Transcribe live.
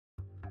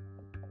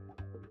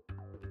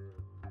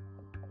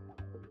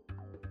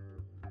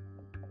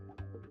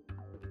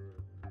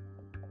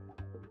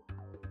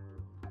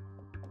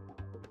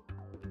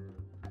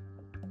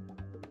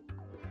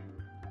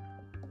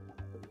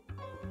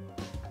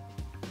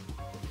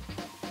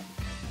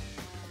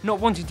Not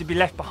wanting to be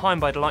left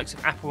behind by the likes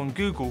of Apple and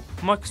Google,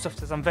 Microsoft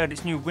has unveiled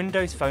its new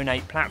Windows Phone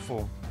 8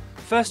 platform.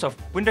 First off,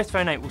 Windows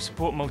Phone 8 will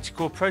support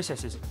multi-core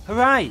processors.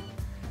 Hooray!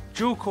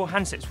 Dual-core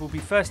handsets will be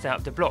first out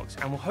of the blocks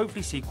and will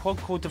hopefully see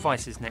quad-core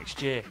devices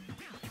next year.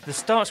 The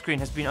start screen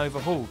has been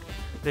overhauled.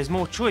 There's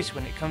more choice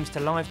when it comes to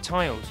live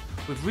tiles,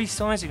 with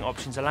resizing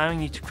options allowing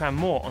you to cram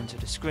more onto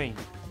the screen.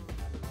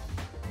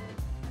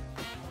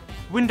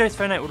 Windows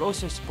Phone 8 will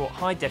also support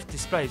high-def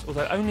displays,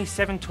 although only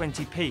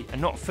 720p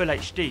and not Full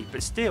HD,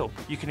 but still,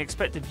 you can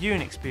expect the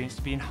viewing experience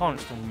to be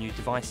enhanced on the new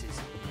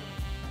devices.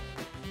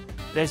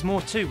 There's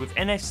more too, with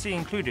NFC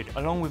included,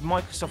 along with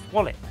Microsoft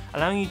Wallet,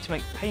 allowing you to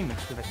make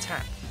payments with a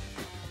tap.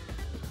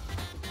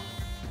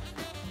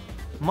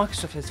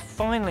 Microsoft has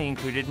finally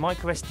included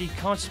microSD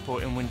card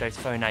support in Windows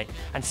Phone 8,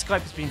 and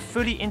Skype has been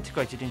fully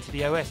integrated into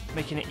the OS,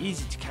 making it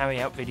easy to carry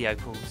out video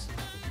calls.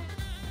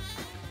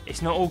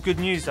 It's not all good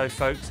news though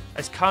folks,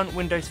 as current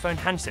Windows Phone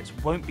handsets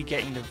won't be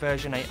getting the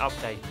version 8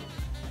 update.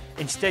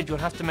 Instead you'll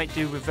have to make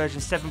do with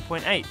version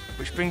 7.8,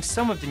 which brings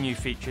some of the new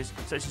features,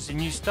 such as the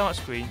new start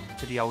screen,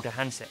 to the older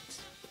handsets.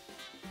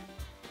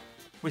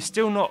 We're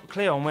still not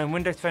clear on when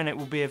Windows Phone 8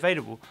 will be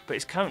available, but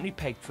it's currently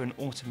pegged for an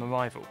autumn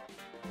arrival.